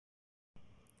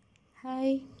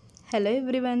Hi hello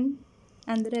everyone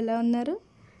అందరూ ఎలా ఉన్నారు?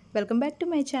 Welcome back to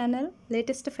my channel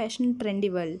latest fashion trendy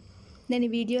world. నేను ఈ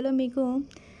వీడియోలో మీకు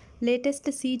లేటెస్ట్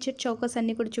సీజెడ్ చౌకస్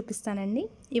అన్నీ కూడా చూపిస్తానండి.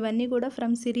 ఇవన్నీ కూడా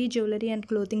from Siri jewellery and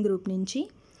clothing group నుంచి.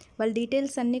 వాళ్ళ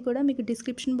డీటెయిల్స్ అన్నీ కూడా మీకు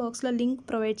డిస్క్రిప్షన్ బాక్స్లో లింక్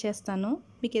ప్రొవైడ్ చేస్తాను.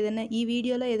 మీకు ఏదైనా ఈ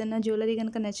వీడియోలో ఏదైనా జ్యువెలరీ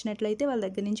కనుక నచ్చినట్లయితే వాళ్ళ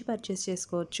దగ్గర నుంచి పర్చేస్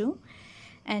చేసుకోవచ్చు.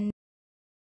 అండ్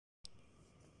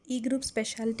ఈ గ్రూప్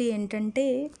స్పెషాలిటీ ఏంటంటే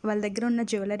వాళ్ళ దగ్గర ఉన్న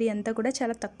జ్యువెలరీ అంతా కూడా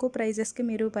చాలా తక్కువ ప్రైజెస్కి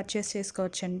మీరు పర్చేస్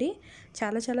చేసుకోవచ్చండి.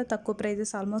 చాలా తక్కువ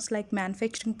prices, almost like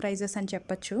manufacturing prices అని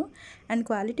చెప్పచ్చు. అండ్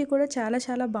క్వాలిటీ కూడా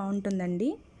చాలా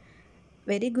బాగుంటుందండి.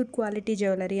 వెరీ గుడ్ క్వాలిటీ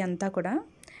జ్యువెలరీ అంతా కూడా.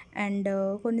 అండ్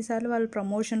కొన్నిసార్లు వాళ్ళ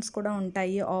ప్రమోషన్స్ కూడా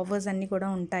ఉంటాయి, ఆఫర్స్ అన్నీ కూడా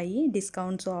ఉంటాయి,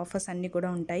 డిస్కౌంట్స్ ఆఫర్స్ అన్నీ కూడా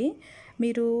ఉంటాయి.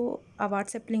 మీరు ఆ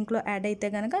వాట్సాప్ లింక్లో యాడ్ అయితే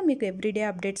కనుక మీకు ఎవ్రీడే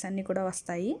అప్డేట్స్ అన్నీ కూడా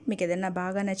వస్తాయి. మీకు ఏదైనా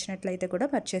బాగా నచ్చినట్లయితే కూడా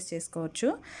పర్చేస్ చేసుకోవచ్చు.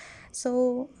 సో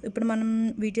ఇప్పుడు మనం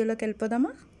వీడియోలోకి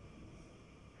వెళ్ళిపోదామా?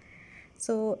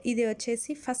 సో ఇది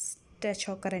వచ్చేసి ఫస్ట్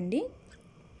చోకర్ అండి.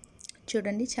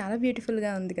 చూడండి, చాలా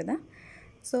బ్యూటిఫుల్గా ఉంది కదా.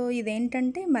 సో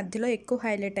ఇదేంటంటే మధ్యలో ఎక్కువ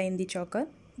హైలైట్ అయింది చోకర్.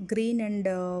 గ్రీన్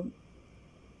అండ్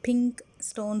పింక్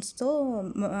స్టోన్స్తో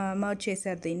మర్జ్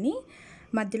చేశారు దీన్ని.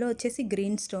 మధ్యలో వచ్చేసి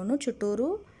గ్రీన్ స్టోను, చుట్టూరు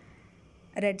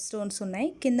రెడ్ స్టోన్స్ ఉన్నాయి,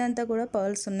 కిందంతా కూడా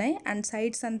పర్ల్స్ ఉన్నాయి. అండ్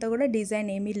సైడ్స్ అంతా కూడా డిజైన్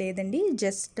ఏమీ లేదండి,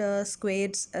 జస్ట్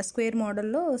స్క్వేర్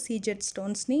మోడల్లో సీజెడ్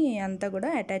స్టోన్స్ని అంతా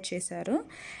కూడా అటాచ్ చేశారు.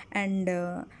 అండ్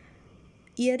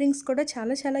ఇయర్ రింగ్స్ కూడా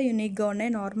చాలా యూనిక్గా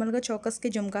ఉన్నాయి. నార్మల్గా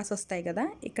చోకర్స్కి జుమ్కాస్ వస్తాయి కదా,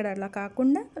 ఇక్కడ అలా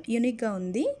కాకుండా యూనిక్గా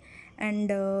ఉంది.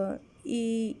 అండ్ ఈ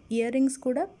ఇయర్ రింగ్స్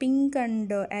కూడా పింక్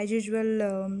అండ్ యాజ్ యూజువల్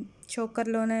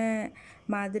చోకర్లోనే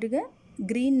మాదిరిగా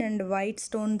green and white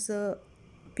stones,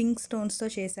 pink స్టోన్స్తో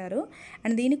చేశారు.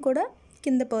 అండ్ దీనికి కూడా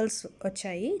కింద పర్ల్స్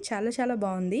వచ్చాయి. చాలా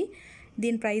బాగుంది.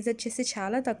 దీని ప్రైస్ వచ్చేసి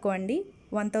చాలా తక్కువ అండి,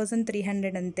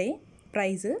 1300 అంతే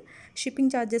ప్రైస్.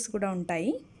 షిప్పింగ్ ఛార్జెస్ కూడా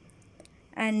ఉంటాయి.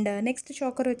 అండ్ నెక్స్ట్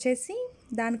చోకర్ వచ్చేసి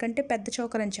దానికంటే పెద్ద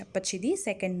చోకర్ అని చెప్పచ్చు. ఇది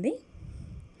సెకండ్ది.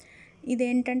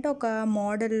 ఇదేంటంటే ఒక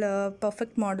మోడల్,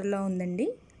 పర్ఫెక్ట్ మోడల్లో ఉందండి.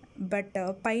 బట్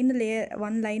పైన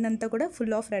వన్ లైన్ అంతా కూడా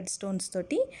ఫుల్ ఆఫ్ రెడ్ స్టోన్స్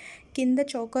తోటి, కింద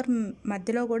చోకర్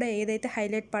మధ్యలో కూడా ఏదైతే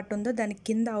హైలైట్ పార్ట్ ఉందో దానికి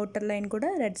కింద అవుటర్ లైన్ కూడా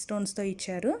రెడ్ స్టోన్స్తో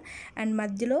ఇచ్చారు. అండ్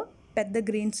మధ్యలో పెద్ద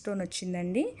గ్రీన్ స్టోన్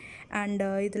వచ్చిందండి. అండ్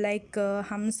ఇది లైక్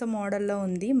హంస మోడల్లో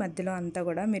ఉంది మధ్యలో అంతా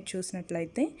కూడా మీరు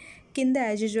చూసినట్లయితే. కింద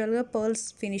యాజ్ యూజువల్గా పర్ల్స్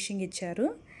ఫినిషింగ్ ఇచ్చారు.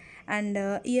 అండ్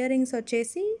ఇయర్ రింగ్స్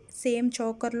వచ్చేసి సేమ్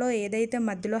చోకర్లో ఏదైతే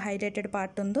మధ్యలో హైలైటెడ్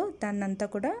పార్ట్ ఉందో దాన్నంతా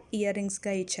కూడా ఇయర్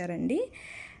రింగ్స్గా ఇచ్చారండి.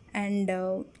 అండ్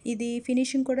ఇది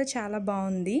ఫినిషింగ్ కూడా చాలా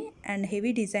బాగుంది. అండ్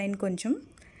హెవీ డిజైన్ కొంచెం.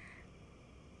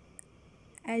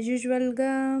 యాజ్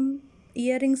యూజువల్గా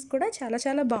ఇయర్ రింగ్స్ కూడా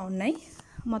చాలా బాగున్నాయి.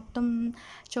 మొత్తం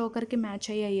చోకర్కి మ్యాచ్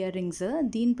అయ్యే ఇయర్ రింగ్స్.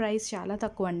 దీని ప్రైస్ చాలా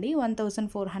తక్కువ అండి,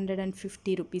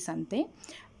 1450 రూపీస్ అంతే.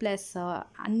 ప్లస్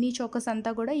అన్ని చోకర్స్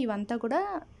అంతా కూడా ఇవంతా కూడా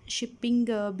shipping,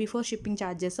 before shipping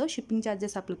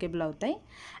charges applicable అవుతాయి.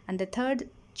 అండ్ థర్డ్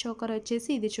చోకర్ వచ్చేసి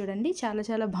ఇది చూడండి,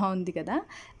 చాలా బాగుంది కదా.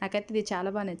 నాకైతే ఇది చాలా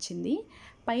బాగా నచ్చింది.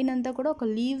 పైన అంతా కూడా ఒక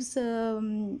లీవ్స్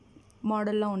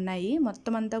మోడల్లో ఉన్నాయి,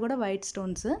 మొత్తం అంతా కూడా వైట్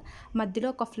స్టోన్స్, మధ్యలో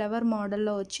ఒక ఫ్లవర్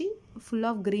మోడల్లో వచ్చి full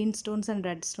of green stones and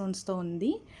red స్టోన్స్తో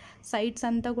ఉంది. సైడ్స్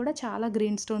అంతా కూడా చాలా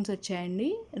గ్రీన్ స్టోన్స్ వచ్చాయండి,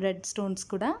 రెడ్ స్టోన్స్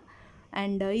కూడా.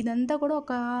 అండ్ ఇదంతా కూడా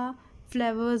ఒక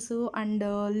ఫ్లవర్స్ అండ్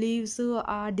లీవ్స్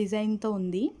ఆ డిజైన్తో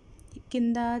ఉంది.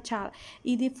 కింద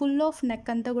ఇది ఫుల్ ఆఫ్ నెక్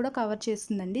అంతా కూడా కవర్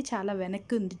చేస్తుందండి, చాలా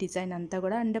వెనక్కి ఉంది డిజైన్ అంతా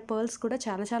కూడా. అండ్ పర్ల్స్ కూడా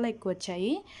చాలా ఎక్కువ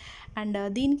వచ్చాయి. అండ్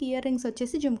దీనికి ఇయర్ రింగ్స్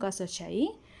వచ్చేసి జుమ్కాస్ వచ్చాయి.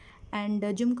 అండ్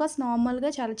జుమ్కాస్ నార్మల్గా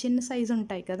చాలా చిన్న సైజు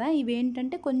ఉంటాయి కదా,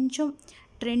 ఇవేంటంటే కొంచెం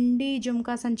ట్రెండీ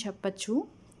జుమ్కాస్ అని చెప్పచ్చు.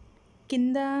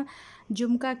 కింద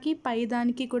జుమ్కాకి పై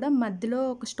దానికి కూడా మధ్యలో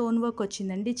ఒక స్టోన్ వర్క్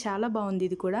వచ్చిందండి, చాలా బాగుంది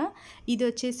ఇది కూడా. ఇది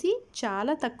వచ్చేసి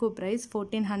చాలా తక్కువ ప్రైస్,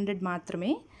 1400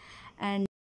 మాత్రమే. అండ్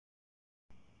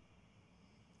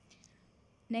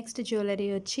నెక్స్ట్ జ్యువెలరీ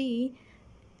వచ్చి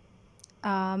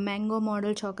మ్యాంగో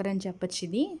మోడల్ చోకర్ అని చెప్పచ్చు.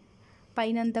 ఇది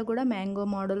పైన అంతా కూడా మ్యాంగో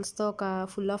మోడల్స్తో ఒక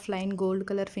full of line gold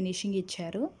colour finishing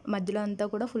ఇచ్చారు. మధ్యలో అంతా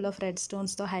కూడా ఫుల్ ఆఫ్ రెడ్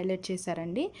స్టోన్స్తో హైలైట్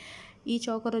చేశారండి. ఈ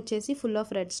చోకర్ వచ్చేసి full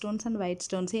of red stones and white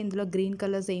stones, ఇందులో గ్రీన్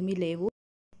కలర్స్ ఏమీ లేవు.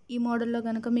 ఈ మోడల్లో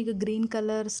కనుక మీకు గ్రీన్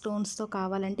కలర్ స్టోన్స్తో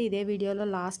కావాలంటే ఇదే వీడియోలో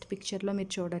లాస్ట్ పిక్చర్లో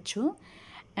మీరు చూడొచ్చు.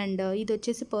 అండ్ ఇది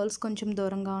వచ్చేసి పర్ల్స్ కొంచెం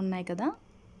దూరంగా ఉన్నాయి కదా,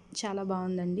 చాలా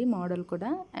బాగుందండి మోడల్ కూడా.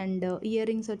 అండ్ ఇయర్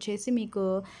రింగ్స్ వచ్చేసి మీకు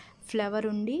ఫ్లవర్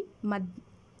ఉండి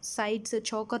సైడ్స్,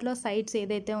 చోకర్లో సైడ్స్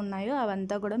ఏదైతే ఉన్నాయో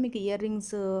అవంతా కూడా మీకు ఇయర్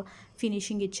రింగ్స్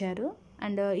ఫినిషింగ్ ఇచ్చారు.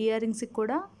 అండ్ ఇయర్ రింగ్స్కి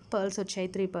కూడా పర్ల్స్ వచ్చాయి,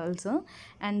 3 పర్ల్స్.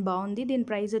 అండ్ బాగుంది. దీని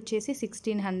ప్రైస్ వచ్చేసి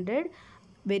 1600,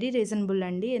 వెరీ రీజనబుల్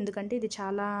అండి, ఎందుకంటే ఇది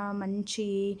చాలా మంచి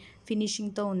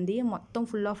ఫినిషింగ్తో ఉంది, మొత్తం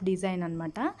ఫుల్ ఆఫ్ డిజైన్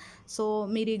అనమాట. సో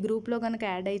మీరు ఈ గ్రూప్లో కనుక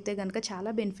యాడ్ అయితే కనుక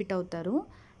చాలా బెనిఫిట్ అవుతారు.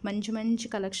 మంచి మంచి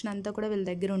కలెక్షన్ అంతా కూడా వీళ్ళ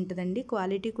దగ్గర ఉంటుందండి.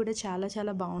 క్వాలిటీ కూడా చాలా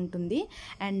చాలా బాగుంటుంది.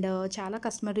 అండ్ చాలా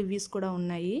కస్టమర్ రివ్యూస్ కూడా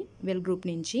ఉన్నాయి వీళ్ళ గ్రూప్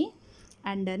నుంచి.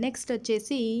 అండ్ నెక్స్ట్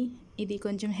వచ్చేసి ఇది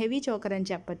కొంచెం హెవీ చోకర్ అని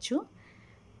చెప్పచ్చు.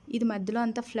 ఇది మధ్యలో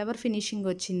అంతా ఫ్లవర్ ఫినిషింగ్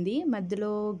వచ్చింది.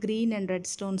 మధ్యలో గ్రీన్ అండ్ రెడ్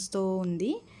స్టోన్స్తో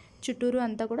ఉంది. చుట్టూరు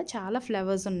అంతా కూడా చాలా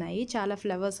ఫ్లవర్స్ ఉన్నాయి. చాలా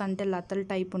ఫ్లవర్స్ అంటే లతల్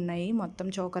టైప్ ఉన్నాయి మొత్తం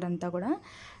చోకర్ అంతా కూడా.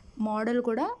 మోడల్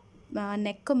కూడా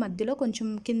నెక్ మధ్యలో కొంచెం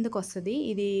కిందకు వస్తుంది.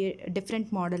 ఇది డిఫరెంట్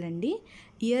మోడల్ అండి.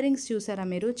 ఇయర్ రింగ్స్ చూసారా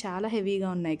మీరు, చాలా హెవీగా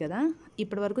ఉన్నాయి కదా.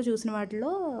 ఇప్పటి వరకు చూసిన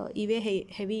వాటిలో ఇవే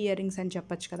హెవీ ఇయర్ రింగ్స్ అని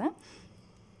చెప్పచ్చు కదా.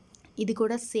 ఇది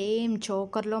కూడా సేమ్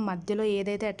చోకర్లో మధ్యలో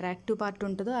ఏదైతే అట్రాక్టివ్ పార్ట్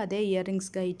ఉంటుందో అదే ఇయర్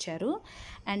రింగ్స్గా ఇచ్చారు.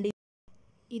 అండ్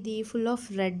ఇది full of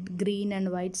red, green and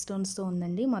white స్టోన్స్తో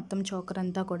ఉందండి మొత్తం చోకర్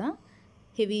అంతా కూడా.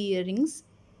 హెవీ ఇయర్ రింగ్స్,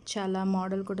 చాలా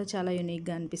మోడల్ కూడా చాలా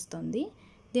యూనిక్గా అనిపిస్తుంది.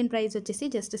 దీని ప్రైస్ వచ్చేసి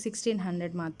జస్ట్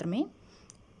 1600 మాత్రమే.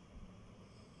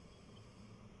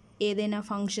 ఏదైనా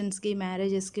ఫంక్షన్స్కి,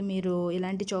 మ్యారేజెస్కి మీరు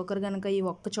ఇలాంటి చోకర్ కనుక ఈ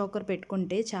ఒక్క చోకర్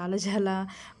పెట్టుకుంటే చాలా చాలా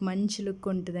మంచి లుక్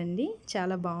ఉంటుందండి.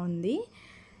 చాలా బాగుంది.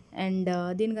 అండ్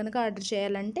దీని కనుక ఆర్డర్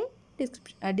చేయాలంటే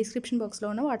డిస్క్రిప్షన్ బాక్స్లో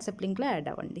ఉన్న వాట్సాప్ లింక్లో యాడ్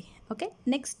అవ్వండి. ఓకే,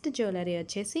 నెక్స్ట్ జ్యువెలరీ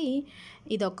వచ్చేసి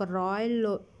ఇది ఒక రాయల్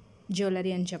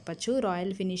జ్యువెలరీ అని చెప్పచ్చు.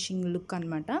 రాయల్ ఫినిషింగ్ లుక్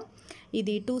అనమాట.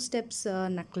 ఇది 2 steps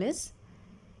necklace,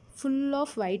 full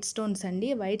off white stones అండి.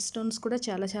 వైట్ స్టోన్స్ కూడా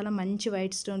చాలా చాలా మంచి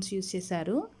వైట్ స్టోన్స్ యూస్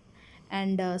చేశారు.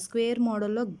 అండ్ స్క్వేర్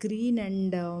మోడల్లో green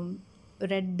and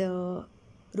red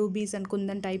rubies and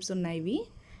kundan types ఉన్నాయి ఇవి.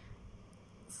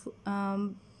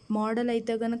 మోడల్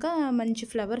అయితే కనుక మంచి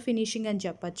ఫ్లవర్ ఫినిషింగ్ అని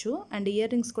చెప్పచ్చు. అండ్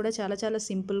ఇయర్ రింగ్స్ కూడా చాలా చాలా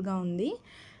సింపుల్గా ఉంది.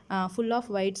 ఫుల్ ఆఫ్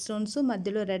వైట్ స్టోన్స్,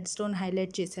 మధ్యలో రెడ్ స్టోన్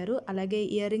హైలైట్ చేశారు. అలాగే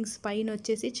ఇయర్ రింగ్స్ పైన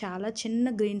వచ్చేసి చాలా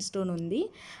చిన్న గ్రీన్ స్టోన్ ఉంది.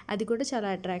 అది కూడా చాలా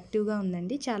అట్రాక్టివ్గా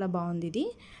ఉందండి. చాలా బాగుంది ఇది.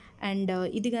 అండ్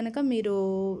ఇది కనుక మీరు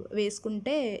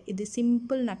వేసుకుంటే, ఇది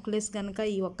సింపుల్ నెక్లెస్ కనుక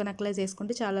ఈ ఒక్క నెక్లెస్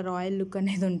వేసుకుంటే చాలా రాయల్ లుక్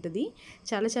అనేది ఉంటుంది.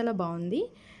 చాలా చాలా బాగుంది.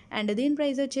 అండ్ దీని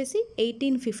ప్రైస్ వచ్చేసి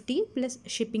 1850 ప్లస్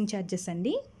షిప్పింగ్ ఛార్జెస్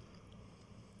అండి.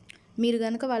 మీరు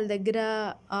కనుక వాళ్ళ దగ్గర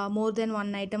మోర్ దెన్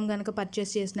 1 ఐటమ్ కనుక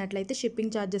పర్చేస్ చేసినట్లయితే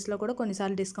షిప్పింగ్ ఛార్జెస్లో కూడా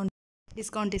కొన్నిసార్లు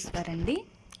డిస్కౌంట్ ఇస్తారండి.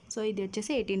 సో ఇది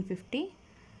వచ్చేసి 1850.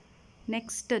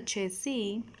 నెక్స్ట్ వచ్చేసి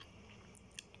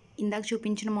ఇందాక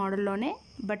చూపించిన మోడల్లోనే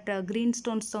బట్ గ్రీన్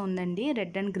స్టోన్స్తో ఉందండి.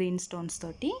 రెడ్ అండ్ గ్రీన్ స్టోన్స్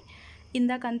తోటి.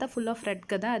 ఇందాకంతా ఫుల్ ఆఫ్ రెడ్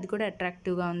కదా, అది కూడా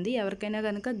అట్రాక్టివ్గా ఉంది. ఎవరికైనా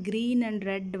కనుక green and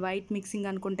red, white mixing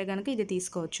అనుకుంటే కనుక ఇది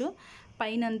తీసుకోవచ్చు.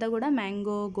 పైన అంతా కూడా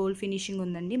మ్యాంగో గోల్డ్ ఫినిషింగ్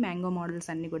ఉందండి. మ్యాంగో మోడల్స్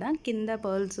అన్నీ కూడా. కింద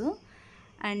పర్ల్స్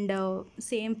అండ్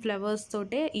సేమ్ ఫ్లవర్స్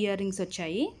తోటే ఇయర్ రింగ్స్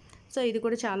వచ్చాయి. సో ఇది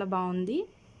కూడా చాలా బాగుంది.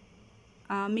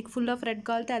 మీకు ఫుల్ ఆఫ్ రెడ్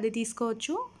కావాలితే అది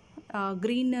తీసుకోవచ్చు.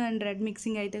 గ్రీన్ అండ్ రెడ్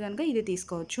మిక్సింగ్ అయితే కనుక ఇది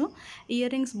తీసుకోవచ్చు.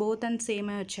 ఇయర్ రింగ్స్ బోత్ అండ్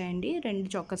సేమే వచ్చాయండి రెండు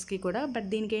చోకర్స్కి కూడా. బట్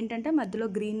దీనికి ఏంటంటే మధ్యలో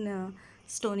గ్రీన్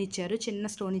స్టోన్ ఇచ్చారు, చిన్న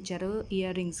స్టోన్ ఇచ్చారు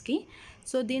ఇయర్ రింగ్స్కి.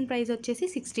 సో దీని ప్రైస్ వచ్చేసి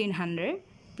 1600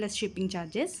 ప్లస్ షిప్పింగ్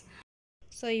ఛార్జెస్.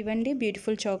 సో ఇవ్వండి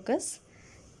beautiful chokers.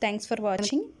 Thanks for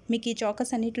watching. మీకు ఈ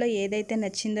చోకర్స్ అన్నింటిలో ఏదైతే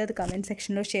నచ్చిందో అది కామెంట్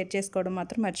సెక్షన్లో షేర్ చేసుకోవడం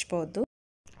మాత్రం మర్చిపోవద్దు.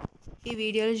 ఈ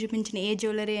వీడియోలో చూపించిన ఏ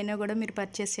జ్యువెలరీ అయినా కూడా మీరు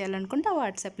పర్చేస్ చేయాలనుకుంటే ఆ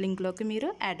వాట్సాప్ లింక్లోకి మీరు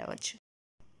యాడ్ అవ్వచ్చు.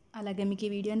 అలాగే మీకు ఈ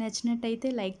వీడియో నచ్చినట్టయితే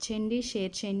లైక్ చేయండి,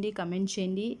 షేర్ చేయండి, కమెంట్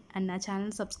చేయండి. అండ్ నా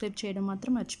ఛానల్ సబ్స్క్రైబ్ చేయడం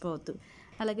మాత్రం మర్చిపోవద్దు.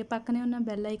 అలాగే పక్కనే ఉన్న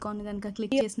బెల్ ఐకాన్ కనుక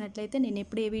క్లిక్ చేసినట్లయితే నేను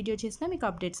ఎప్పుడు ఏ వీడియో చేసినా మీకు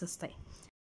అప్డేట్స్ వస్తాయి.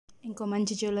 ఇంకో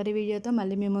మంచి జ్యువెలరీ వీడియోతో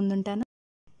మళ్ళీ మీ ముందుంటాను.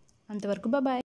 అంతవరకు బాయ్.